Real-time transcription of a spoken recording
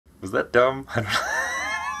Was that dumb? I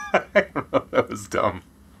don't know. That was dumb.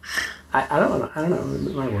 I don't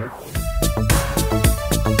know. It might work.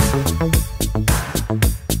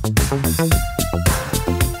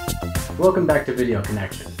 Welcome back to Video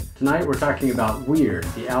Connection. Tonight we're talking about Weird,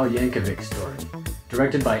 the Al Yankovic Story.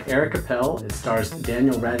 Directed by Eric Appel, it stars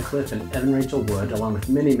Daniel Radcliffe and Evan Rachel Wood, along with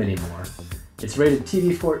many, many more. It's rated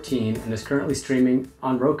TV-14 and is currently streaming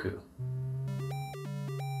on Roku.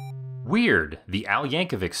 Weird, the Al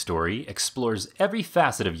Yankovic Story explores every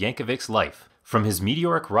facet of Yankovic's life, from his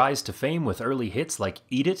meteoric rise to fame with early hits like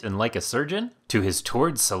Eat It and Like a Surgeon, to his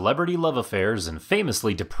torrid celebrity love affairs and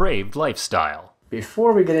famously depraved lifestyle.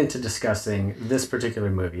 Before we get into discussing this particular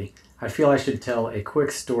movie, I feel I should tell a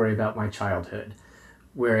quick story about my childhood,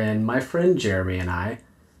 wherein my friend Jeremy and I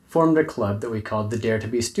formed a club that we called the Dare to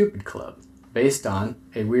Be Stupid Club, based on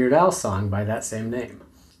a Weird Al song by that same name.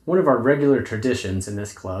 One of our regular traditions in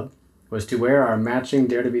this club was to wear our matching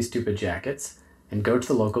Dare to Be Stupid jackets and go to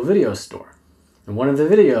the local video store. And one of the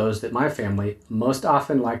videos that my family most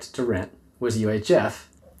often liked to rent was UHF,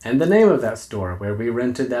 and the name of that store where we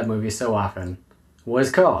rented that movie so often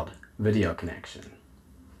was called Video Connection.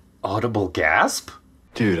 Audible gasp?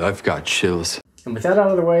 Dude, I've got chills. And with that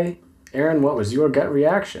out of the way, Aaron, what was your gut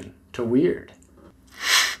reaction to Weird?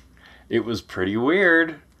 It was pretty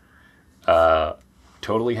weird.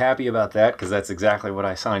 Totally happy about that because that's exactly what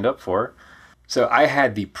I signed up for. So I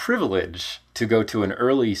had the privilege to go to an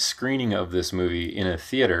early screening of this movie in a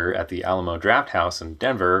theater at the Alamo Drafthouse in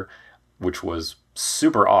Denver, which was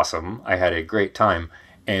super awesome. I had a great time.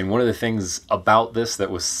 And one of the things about this that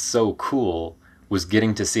was so cool was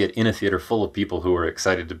getting to see it in a theater full of people who were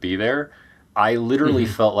excited to be there. I literally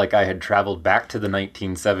felt like I had traveled back to the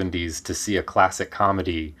 1970s to see a classic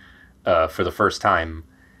comedy for the first time.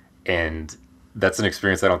 And that's an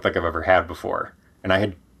experience I don't think I've ever had before. And I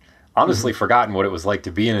had honestly forgotten what it was like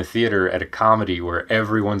to be in a theater at a comedy where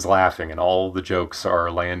everyone's laughing and all the jokes are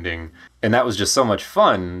landing. And that was just so much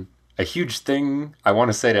fun. A huge thing I want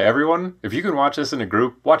to say to everyone, if you can watch this in a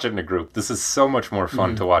group, watch it in a group. This is so much more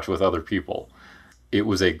fun to watch with other people. It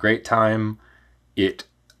was a great time. It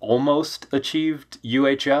almost achieved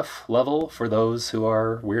UHF level for those who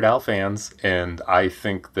are Weird Al fans. And I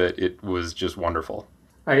think that it was just wonderful.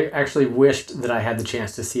 I actually wished that I had the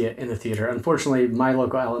chance to see it in the theater. Unfortunately, my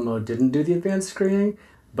local Alamo didn't do the advanced screening,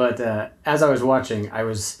 but as I was watching, I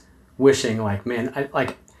was wishing,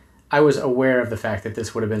 I was aware of the fact that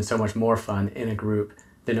this would have been so much more fun in a group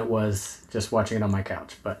than it was just watching it on my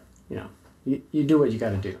couch. But, you do what you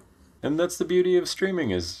got to do. And that's the beauty of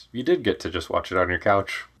streaming is you did get to just watch it on your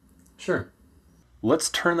couch. Sure. Let's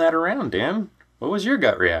turn that around, Dan. What was your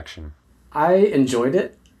gut reaction? I enjoyed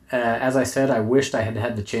it. As I said, I wished I had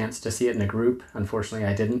had the chance to see it in a group. Unfortunately,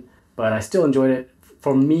 I didn't. But I still enjoyed it.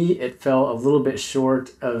 For me, it fell a little bit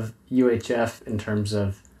short of UHF in terms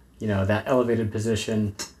of, that elevated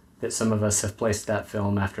position that some of us have placed that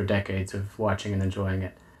film after decades of watching and enjoying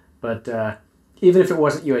it. But even if it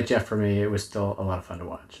wasn't UHF for me, it was still a lot of fun to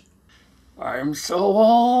watch. I'm so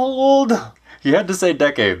old. You had to say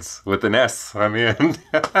decades with an S on the end.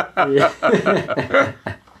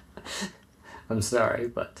 I'm sorry,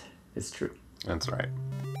 but it's true. That's right.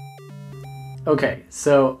 Okay,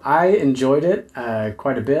 so I enjoyed it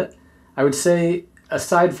quite a bit. I would say,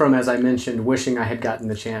 aside from, as I mentioned, wishing I had gotten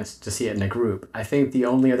the chance to see it in a group, I think the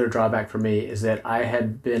only other drawback for me is that I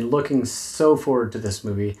had been looking so forward to this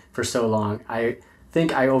movie for so long. I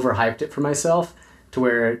think I overhyped it for myself to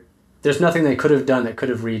where there's nothing they could have done that could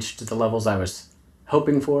have reached the levels I was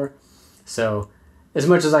hoping for. So as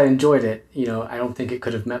much as I enjoyed it, I don't think it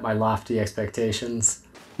could have met my lofty expectations.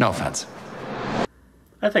 No offense.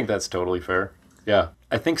 I think that's totally fair. Yeah.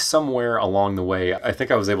 I think somewhere along the way, I think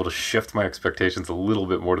I was able to shift my expectations a little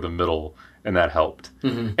bit more to the middle, and that helped.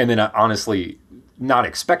 And then honestly, not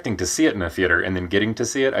expecting to see it in a theater and then getting to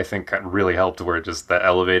see it, I think really helped where it just that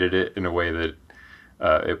elevated it in a way that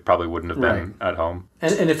it probably wouldn't have been at home.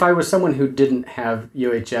 And if I was someone who didn't have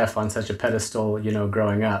UHF on such a pedestal,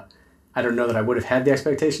 growing up, I don't know that I would have had the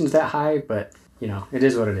expectations that high, but, it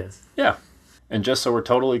is what it is. Yeah. And just so we're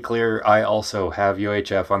totally clear, I also have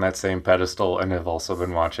UHF on that same pedestal and have also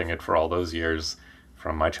been watching it for all those years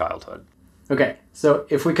from my childhood. Okay, so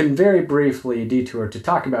if we can very briefly detour to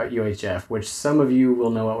talk about UHF, which some of you will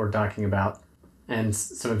know what we're talking about, and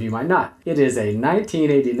some of you might not. It is a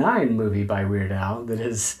 1989 movie by Weird Al that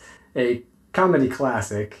is a comedy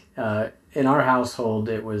classic. In our household,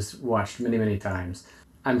 it was watched many, many times.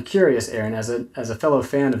 I'm curious, Aaron, as a fellow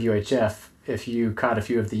fan of UHF, if you caught a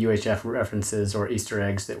few of the UHF references or Easter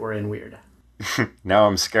eggs that were in Weird. Now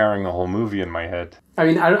I'm scarring the whole movie in my head. I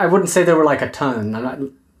mean, I wouldn't say there were like a ton. I'm not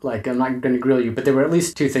like, I'm not going to grill you, but there were at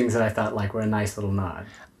least two things that I thought like were a nice little nod.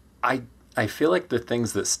 I feel like the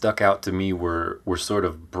things that stuck out to me were sort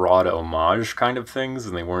of broad homage kind of things,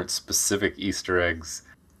 and they weren't specific Easter eggs.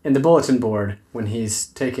 In the bulletin board, when he's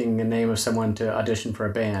taking a name of someone to audition for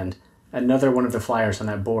a band, another one of the flyers on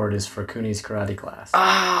that board is for Cooney's karate class.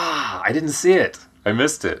 Ah, I didn't see it. I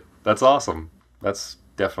missed it. That's awesome. That's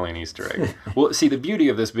definitely an Easter egg. Well, see, the beauty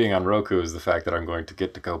of this being on Roku is the fact that I'm going to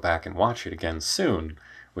get to go back and watch it again soon,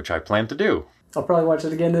 which I plan to do. I'll probably watch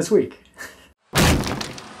it again this week.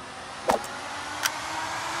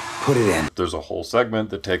 Put it in. There's a whole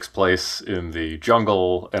segment that takes place in the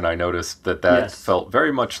jungle, and I noticed that Yes. felt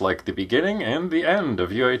very much like the beginning and the end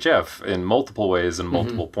of UHF in multiple ways and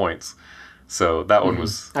multiple points. So that one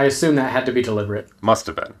was... I assume that had to be deliberate. Must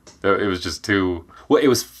have been. It was just too... Well, it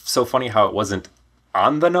was so funny how it wasn't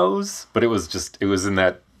on the nose, but it was in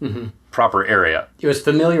that proper area. It was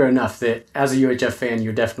familiar enough that as a UHF fan,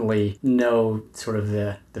 you definitely know sort of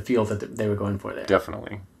the feel that they were going for there.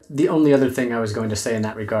 Definitely. The only other thing I was going to say in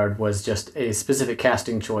that regard was just a specific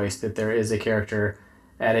casting choice, that there is a character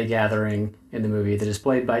at a gathering in the movie that is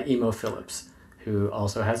played by Emo Philips, who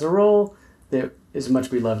also has a role that is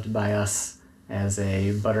much beloved by us as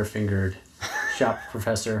a butterfingered shop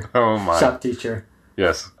professor, Oh my. shop teacher.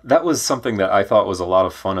 Yes. That was something that I thought was a lot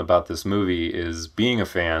of fun about this movie, is being a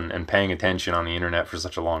fan and paying attention on the internet for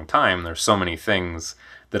such a long time. There's so many things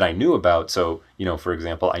that I knew about. So, for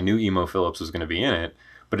example, I knew Emo Philips was going to be in it,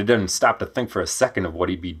 but it didn't stop to think for a second of what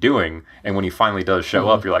he'd be doing. And when he finally does show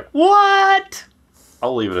up, you're like, what?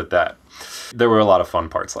 I'll leave it at that. There were a lot of fun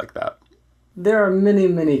parts like that. There are many,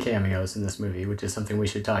 many cameos in this movie, which is something we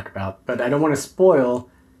should talk about. But I don't want to spoil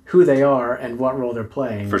who they are and what role they're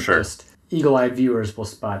playing. For sure. Just eagle-eyed viewers will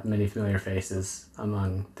spot many familiar faces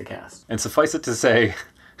among the cast. And suffice it to say,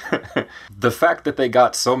 the fact that they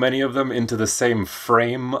got so many of them into the same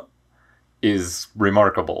frame is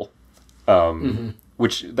remarkable.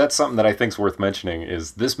 Which, that's something that I think is worth mentioning,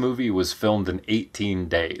 is this movie was filmed in 18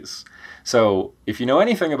 days. So, if you know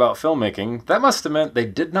anything about filmmaking, that must have meant they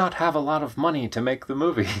did not have a lot of money to make the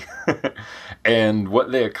movie. And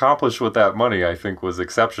what they accomplished with that money, I think, was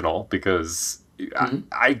exceptional, because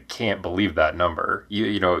I can't believe that number.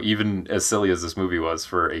 You know, even as silly as this movie was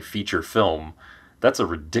for a feature film, that's a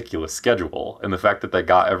ridiculous schedule. And the fact that they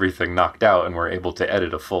got everything knocked out and were able to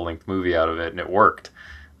edit a full-length movie out of it and it worked,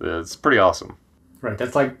 it's pretty awesome. Right,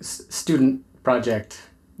 that's like student project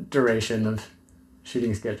duration of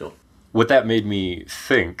shooting schedule. What that made me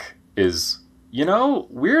think is,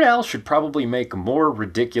 Weird Al should probably make more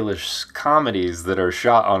ridiculous comedies that are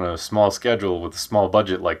shot on a small schedule with a small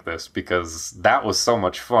budget like this, because that was so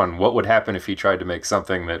much fun. What would happen if he tried to make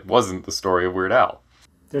something that wasn't the story of Weird Al?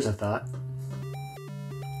 There's a thought.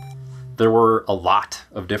 There were a lot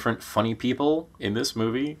of different funny people in this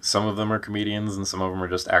movie. Some of them are comedians and some of them are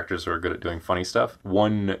just actors who are good at doing funny stuff.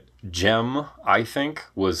 One gem, I think,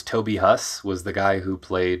 was Toby Huss, was the guy who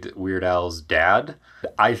played Weird Al's dad.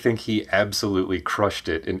 I think he absolutely crushed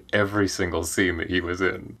it in every single scene that he was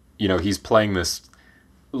in. He's playing this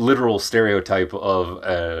literal stereotype of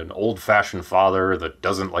an old-fashioned father that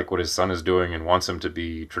doesn't like what his son is doing and wants him to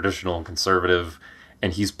be traditional and conservative.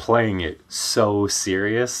 And he's playing it so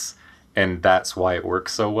serious. And that's why it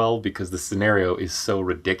works so well, because the scenario is so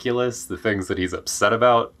ridiculous. The things that he's upset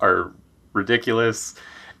about are ridiculous.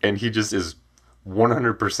 And he just is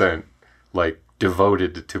 100%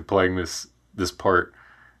 devoted to playing this part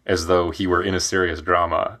as though he were in a serious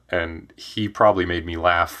drama. And he probably made me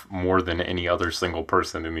laugh more than any other single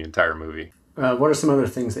person in the entire movie. What are some other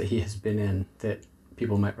things that he has been in that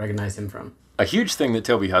people might recognize him from? A huge thing that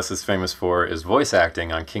Toby Huss is famous for is voice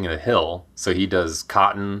acting on King of the Hill. So he does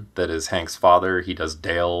Cotton, that is Hank's father. He does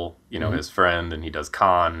Dale, his friend, and he does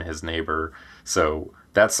Con, his neighbor. So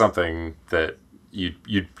that's something that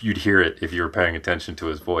you'd hear it if you were paying attention to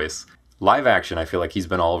his voice. Live action, I feel like he's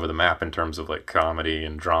been all over the map in terms of comedy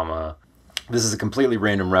and drama. This is a completely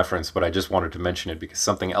random reference, but I just wanted to mention it because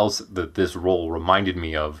something else that this role reminded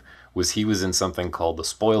me of was he was in something called The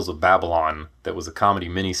Spoils of Babylon that was a comedy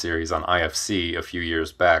miniseries on IFC a few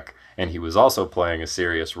years back, and he was also playing a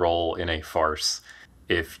serious role in a farce.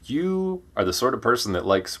 If you are the sort of person that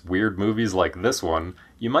likes weird movies like this one,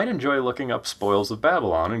 you might enjoy looking up Spoils of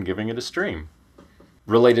Babylon and giving it a stream.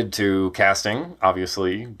 Related to casting,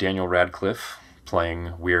 obviously, Daniel Radcliffe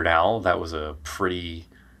playing Weird Al. That was a pretty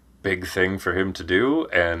big thing for him to do,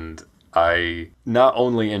 and I not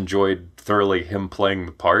only enjoyed thoroughly him playing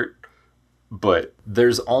the part, but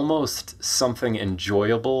there's almost something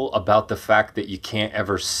enjoyable about the fact that you can't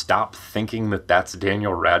ever stop thinking that that's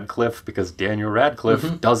Daniel Radcliffe, because Daniel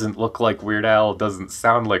Radcliffe doesn't look like Weird Al, doesn't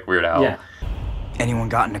sound like Weird Al. Yeah. Anyone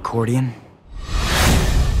got an accordion?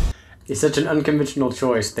 It's such an unconventional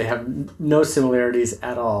choice. They have no similarities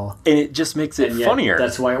at all. And it just makes it funnier.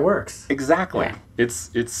 That's why it works. Exactly. Yeah.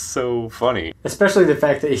 It's so funny. Especially the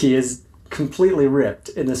fact that he is completely ripped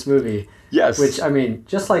in this movie. Yes. Which, I mean,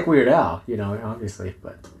 just like Weird Al, you know, obviously,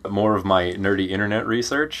 but... More of my nerdy internet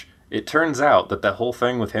research, it turns out that the whole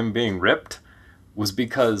thing with him being ripped was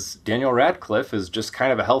because Daniel Radcliffe is just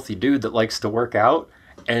kind of a healthy dude that likes to work out,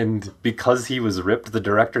 and because he was ripped, the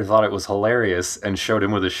director thought it was hilarious and showed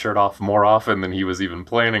him with his shirt off more often than he was even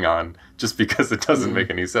planning on, just because it doesn't make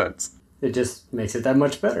any sense. It just makes it that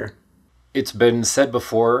much better. It's been said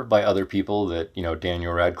before by other people that, you know,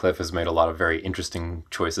 Daniel Radcliffe has made a lot of very interesting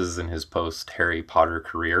choices in his post-Harry Potter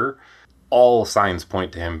career. All signs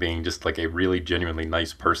point to him being just like a really genuinely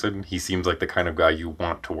nice person. He seems like the kind of guy you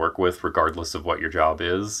want to work with regardless of what your job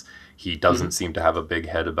is. He doesn't seem to have a big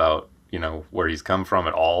head about, you know, where he's come from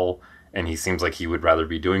at all. And he seems like he would rather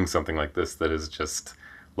be doing something like this that is just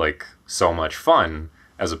like so much fun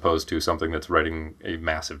as opposed to something that's writing a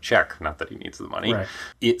massive check. Not that he needs the money. Right.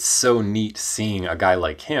 It's so neat seeing a guy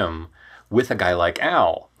like him with a guy like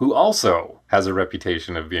Al, who also has a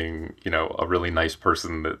reputation of being, you know, a really nice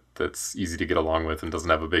person that's easy to get along with and doesn't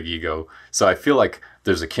have a big ego. So I feel like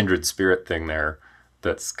there's a kindred spirit thing there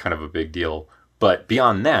that's kind of a big deal. But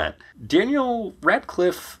beyond that, Daniel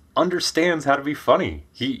Radcliffe understands how to be funny.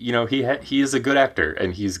 He is a good actor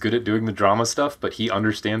and he's good at doing the drama stuff, but he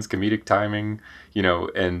understands comedic timing, you know,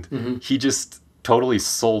 and he just totally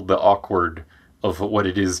sold the awkward of what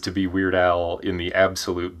it is to be Weird Al in the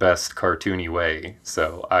absolute best cartoony way.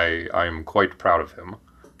 So I'm quite proud of him.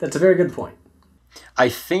 That's a very good point. I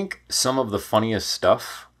think some of the funniest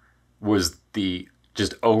stuff was the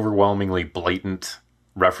just overwhelmingly blatant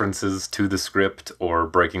references to the script or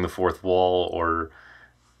breaking the fourth wall or,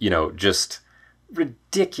 you know, just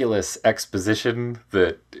ridiculous exposition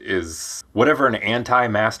that is whatever an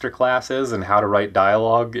anti-masterclass is and how to write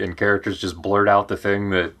dialogue, and characters just blurt out the thing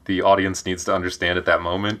that the audience needs to understand at that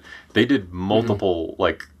moment. They did multiple,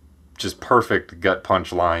 like, just perfect gut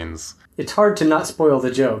punch lines. It's hard to not spoil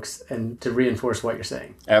the jokes and to reinforce what you're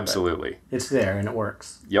saying. Absolutely. It's there and it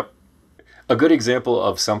works. Yep. A good example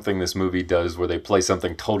of something this movie does where they play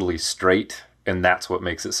something totally straight and that's what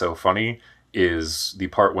makes it so funny is the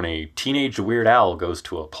part when a teenage Weird Al goes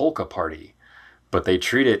to a polka party, but they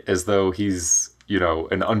treat it as though he's, you know,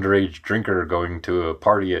 an underage drinker going to a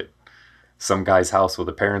party at some guy's house where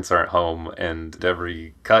the parents aren't home, and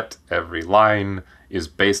every cut, every line is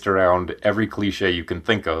based around every cliche you can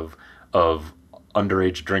think of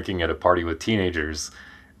underage drinking at a party with teenagers,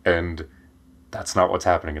 and that's not what's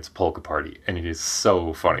happening. It's a polka party, and it is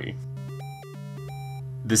so funny.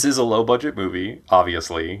 This is a low-budget movie,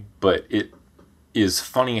 obviously, but it is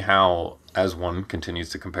funny how, as one continues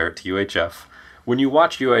to compare it to UHF, when you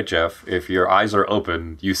watch UHF, if your eyes are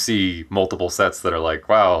open, you see multiple sets that are like,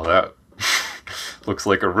 wow, that looks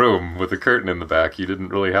like a room with a curtain in the back. You didn't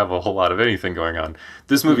really have a whole lot of anything going on.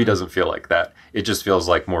 This movie doesn't feel like that. It just feels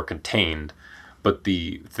like more contained. But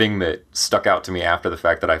the thing that stuck out to me after the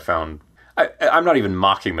fact that I found... I'm not even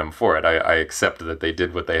mocking them for it. I accept that they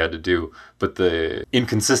did what they had to do. But the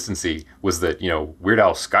inconsistency was that, you know, Weird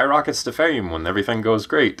Al skyrockets to fame when everything goes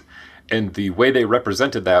great. And the way they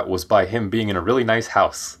represented that was by him being in a really nice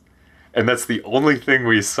house. And that's the only thing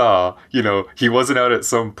we saw. You know, he wasn't out at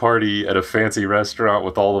some party at a fancy restaurant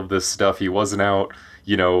with all of this stuff. He wasn't out,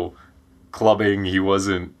 you know, clubbing. He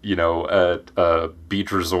wasn't, you know, at a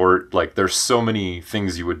beach resort. Like, there's so many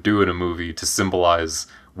things you would do in a movie to symbolize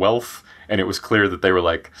wealth. And it was clear that they were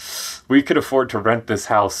like, we could afford to rent this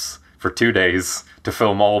house for 2 days to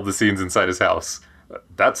film all of the scenes inside his house.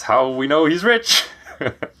 That's how we know he's rich.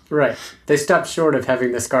 Right. They stopped short of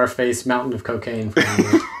having the Scarface mountain of cocaine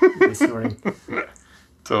for snorting.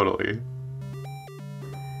 Totally.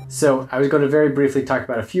 So I was going to very briefly talk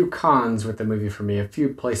about a few cons with the movie for me, a few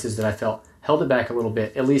places that I felt held it back a little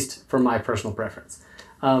bit, at least for my personal preference.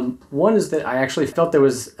 One is that I actually felt there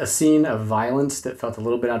was a scene of violence that felt a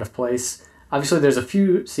little bit out of place. Obviously, there's a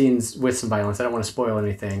few scenes with some violence. I don't want to spoil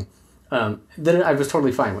anything. That I was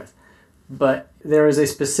totally fine with. But there is a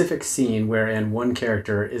specific scene wherein one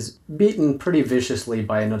character is beaten pretty viciously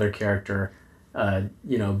by another character,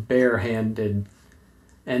 barehanded.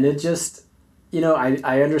 And it just,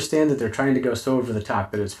 I understand that they're trying to go so over the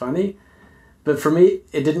top that it's funny. But for me,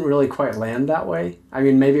 it didn't really quite land that way. I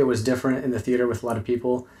mean, maybe it was different in the theater with a lot of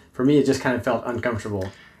people. For me, it just kind of felt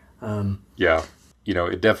uncomfortable. Yeah.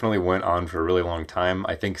 It definitely went on for a really long time.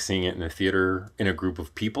 I think seeing it in the theater in a group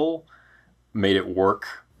of people made it work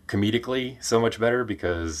comedically so much better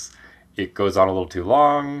because it goes on a little too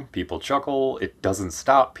long, people chuckle, it doesn't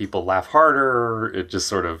stop, people laugh harder, it just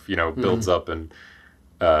sort of, builds up, and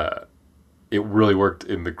it really worked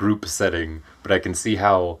in the group setting, but I can see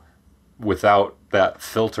how without that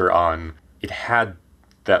filter on, it had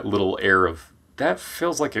that little air of, that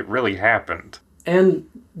feels like it really happened. And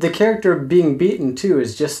the character being beaten, too,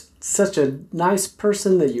 is just such a nice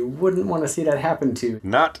person that you wouldn't want to see that happen to.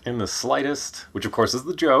 Not in the slightest, which of course is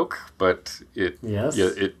the joke, but it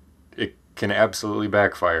can absolutely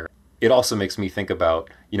backfire. It also makes me think about,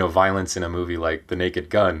 violence in a movie like The Naked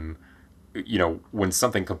Gun. When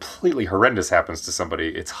something completely horrendous happens to somebody,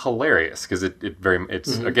 it's hilarious because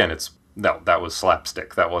that was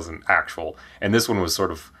slapstick. That wasn't actual. And this one was sort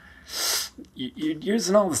of, you're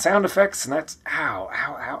using all the sound effects, and that's ow,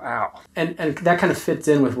 ow, ow, ow. And that kind of fits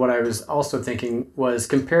in with what I was also thinking was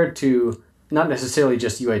compared to, not necessarily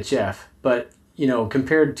just UHF, but,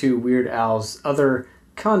 compared to Weird Al's other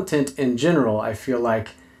content in general, I feel like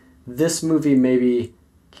this movie maybe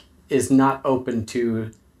is not open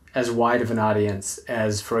to as wide of an audience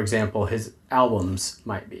as, for example, his albums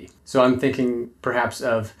might be. So I'm thinking perhaps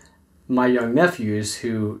of my young nephews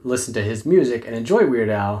who listen to his music and enjoy Weird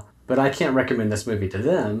Al, but I can't recommend this movie to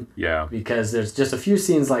them. Yeah. Because there's just a few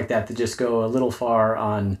scenes like that just go a little far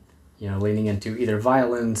on, leaning into either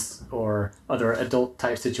violence or other adult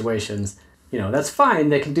type situations. That's fine,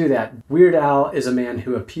 they can do that. Weird Al is a man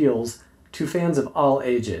who appeals to fans of all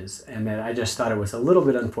ages, and I just thought it was a little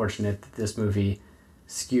bit unfortunate that this movie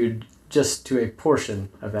skewed just to a portion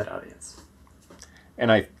of that audience.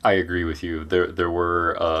 And I agree with you. There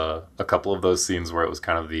were a couple of those scenes where it was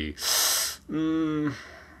kind of the,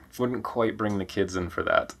 wouldn't quite bring the kids in for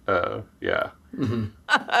that. Yeah. Mm-hmm.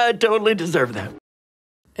 I totally deserve that.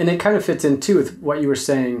 And it kind of fits in, too, with what you were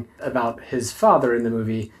saying about his father in the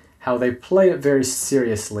movie, how they play it very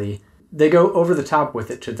seriously. They go over the top with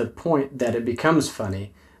it to the point that it becomes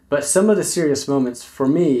funny. But some of the serious moments, for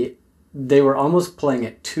me, they were almost playing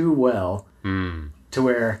it too well to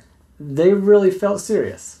where they really felt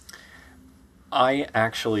serious. I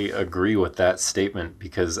actually agree with that statement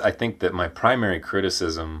because I think that my primary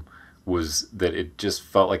criticism was that it just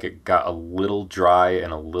felt like it got a little dry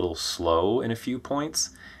and a little slow in a few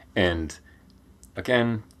points. And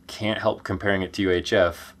again, can't help comparing it to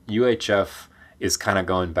UHF. UHF is kind of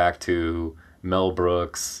going back to Mel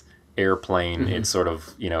Brooks, Airplane. It's sort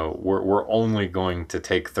of, we're only going to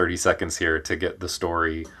take 30 seconds here to get the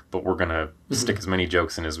story, but we're going to stick as many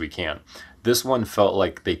jokes in as we can. This one felt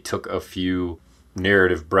like they took a few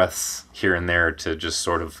narrative breaths here and there to just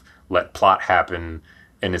sort of let plot happen.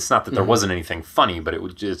 And it's not that there wasn't anything funny, but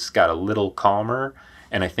it just got a little calmer.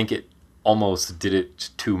 And I think it almost did it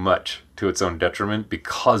too much to its own detriment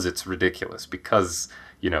because it's ridiculous, because,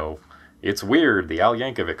 it's weird, the Al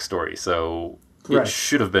Yankovic story. So it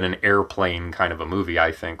should have been an Airplane kind of a movie,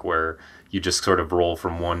 I think, where you just sort of roll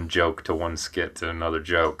from one joke to one skit to another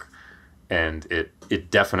joke. And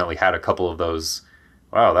it definitely had a couple of those,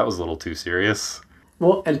 wow, that was a little too serious.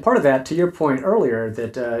 Well, and part of that, to your point earlier,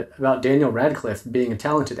 that about Daniel Radcliffe being a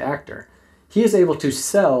talented actor, he is able to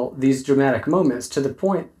sell these dramatic moments to the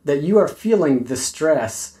point that you are feeling the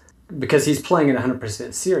stress because he's playing it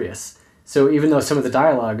 100% serious. So even though some of the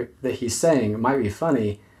dialogue that he's saying might be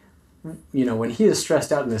funny, when he is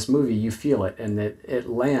stressed out in this movie, you feel it, and it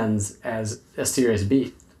lands as a serious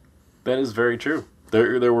beat. That is very true.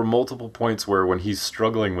 There were multiple points where when he's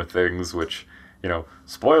struggling with things, which,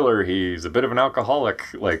 spoiler, he's a bit of an alcoholic,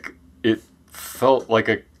 like, it felt like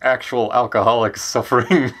an actual alcoholic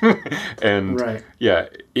suffering. And yeah,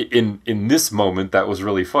 in this moment, that was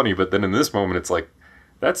really funny, but then in this moment, it's like,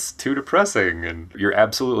 that's too depressing. And you're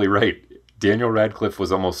absolutely right. Daniel Radcliffe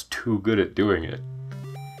was almost too good at doing it.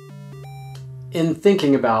 In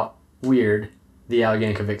thinking about Weird, the Al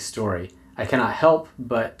Yankovic Story, I cannot help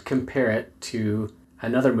but compare it to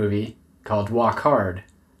another movie called Walk Hard,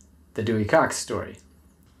 the Dewey Cox story.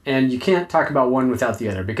 And you can't talk about one without the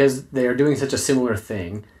other because they are doing such a similar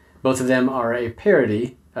thing. Both of them are a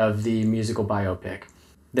parody of the musical biopic.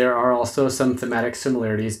 There are also some thematic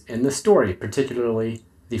similarities in the story, particularly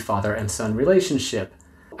the father and son relationship.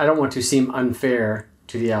 I don't want to seem unfair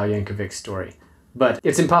to the Al Yankovic story, but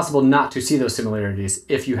it's impossible not to see those similarities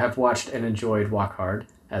if you have watched and enjoyed Walk Hard,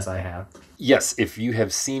 as I have. Yes, if you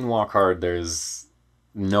have seen Walk Hard, there's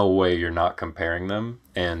no way you're not comparing them.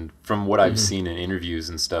 And from what I've seen in interviews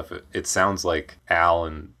and stuff, it sounds like Al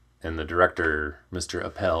and the director, Mr.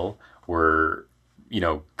 Appel, were,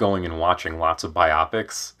 going and watching lots of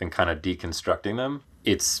biopics and kind of deconstructing them.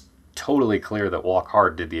 It's totally clear that Walk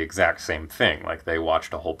Hard did the exact same thing. Like, they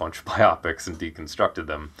watched a whole bunch of biopics and deconstructed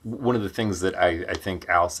them. One of the things that I think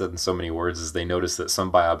Al said in so many words is they noticed that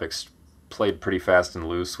some biopics played pretty fast and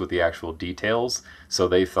loose with the actual details. So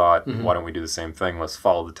they thought, why don't we do the same thing? Let's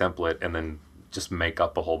follow the template and then just make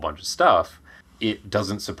up a whole bunch of stuff. It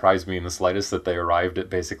doesn't surprise me in the slightest that they arrived at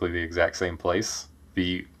basically the exact same place.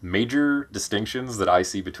 The major distinctions that I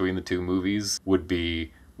see between the two movies would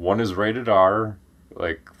be one is rated R,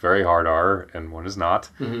 like very hard R, and one is not.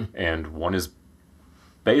 And one is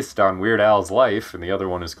based on Weird Al's life and the other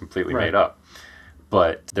one is completely made up.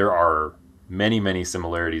 But there are many, many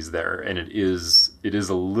similarities there, and it is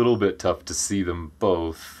a little bit tough to see them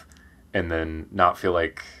both and then not feel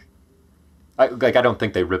like I don't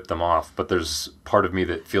think they ripped them off, but there's part of me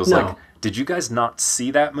that feels like, did you guys not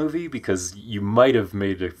see that movie? Because you might have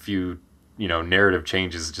made a few, narrative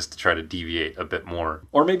changes just to try to deviate a bit more.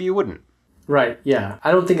 Or maybe you wouldn't. Right, yeah.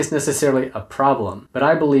 I don't think it's necessarily a problem, but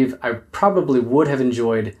I believe I probably would have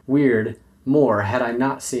enjoyed Weird more had I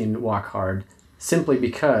not seen Walk Hard, simply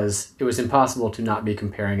because it was impossible to not be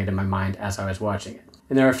comparing it in my mind as I was watching it.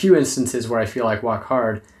 And there are a few instances where I feel like Walk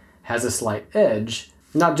Hard has a slight edge,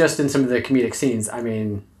 not just in some of the comedic scenes. I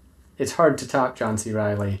mean, it's hard to top John C.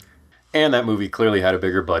 Reilly. And that movie clearly had a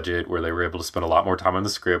bigger budget where they were able to spend a lot more time on the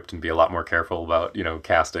script and be a lot more careful about,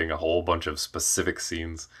 casting a whole bunch of specific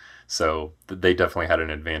scenes. So they definitely had an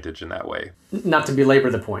advantage in that way. Not to belabor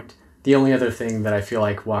the point, the only other thing that I feel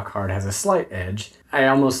like Walk Hard has a slight edge, I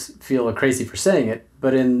almost feel crazy for saying it,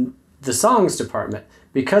 but in the songs department,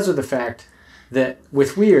 because of the fact that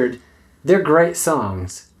with Weird, they're great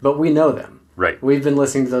songs, but we know them. Right. We've been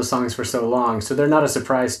listening to those songs for so long, so they're not a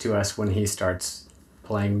surprise to us when he starts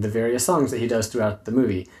playing the various songs that he does throughout the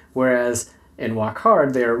movie. Whereas in Walk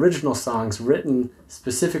Hard, they are original songs written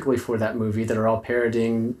specifically for that movie that are all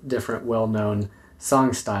parodying different well-known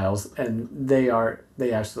song styles, and they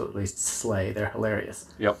absolutely slay. They're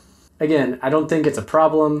hilarious. Yep. Again, I don't think it's a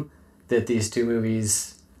problem that these two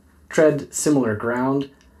movies tread similar ground,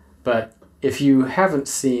 but if you haven't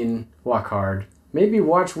seen Walk Hard, maybe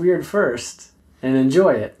watch Weird first and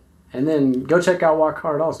enjoy it, and then go check out Walk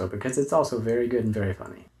Hard also, because it's also very good and very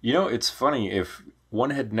funny. It's funny, if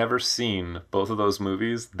one had never seen both of those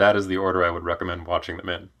movies, that is the order I would recommend watching them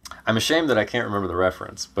in. I'm ashamed that I can't remember the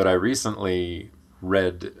reference, but I recently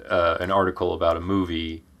read an article about a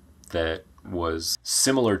movie that was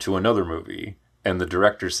similar to another movie, and the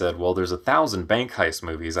director said, well, there's 1,000 bank heist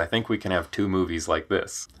movies. I think we can have 2 movies like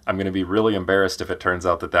this. I'm going to be really embarrassed if it turns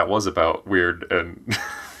out that was about Weird and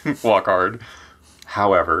Walk Hard.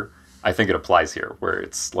 However, I think it applies here, where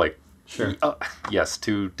it's like, sure. Yes,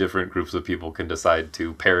 2 different groups of people can decide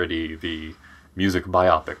to parody the music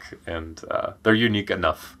biopic, and they're unique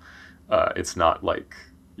enough. It's not like,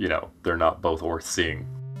 they're not both worth seeing.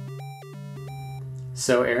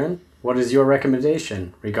 So, Aaron, what is your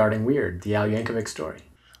recommendation regarding Weird, the Al Yankovic Story?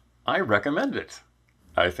 I recommend it.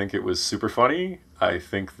 I think it was super funny. I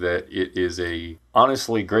think that it is a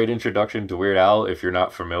honestly great introduction to Weird Al if you're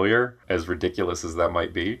not familiar, as ridiculous as that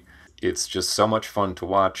might be. It's just so much fun to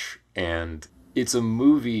watch, and it's a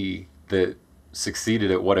movie that succeeded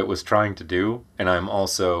at what it was trying to do, and I'm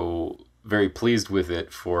also very pleased with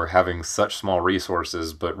it for having such small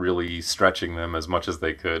resources, but really stretching them as much as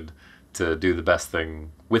they could to do the best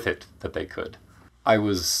thing with it that they could. I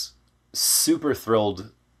was super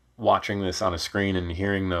thrilled watching this on a screen and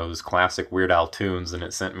hearing those classic Weird Al tunes, and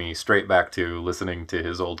it sent me straight back to listening to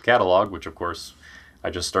his old catalog, which of course I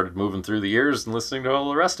just started moving through the years and listening to all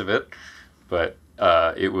the rest of it. But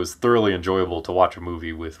it was thoroughly enjoyable to watch a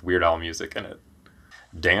movie with Weird Al music in it.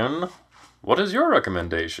 Dan, what is your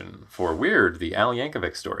recommendation for Weird, the Al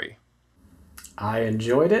Yankovic Story? I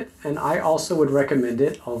enjoyed it, and I also would recommend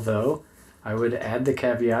it, although I would add the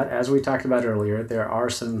caveat, as we talked about earlier, there are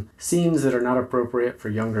some scenes that are not appropriate for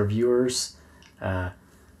younger viewers.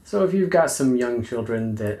 So if you've got some young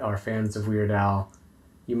children that are fans of Weird Al,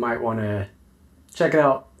 you might want to check it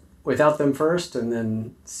out without them first and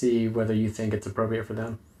then see whether you think it's appropriate for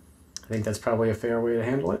them. I think that's probably a fair way to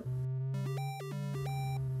handle it.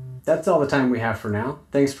 That's all the time we have for now.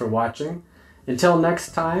 Thanks for watching. Until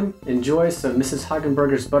next time, enjoy some Mrs.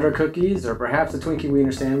 Hagenberger's butter cookies or perhaps a Twinkie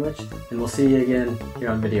wiener sandwich, and we'll see you again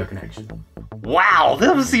here on Video Connection. Wow,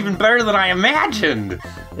 that was even better than I imagined!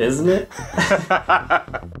 Isn't it?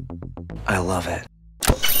 I love it.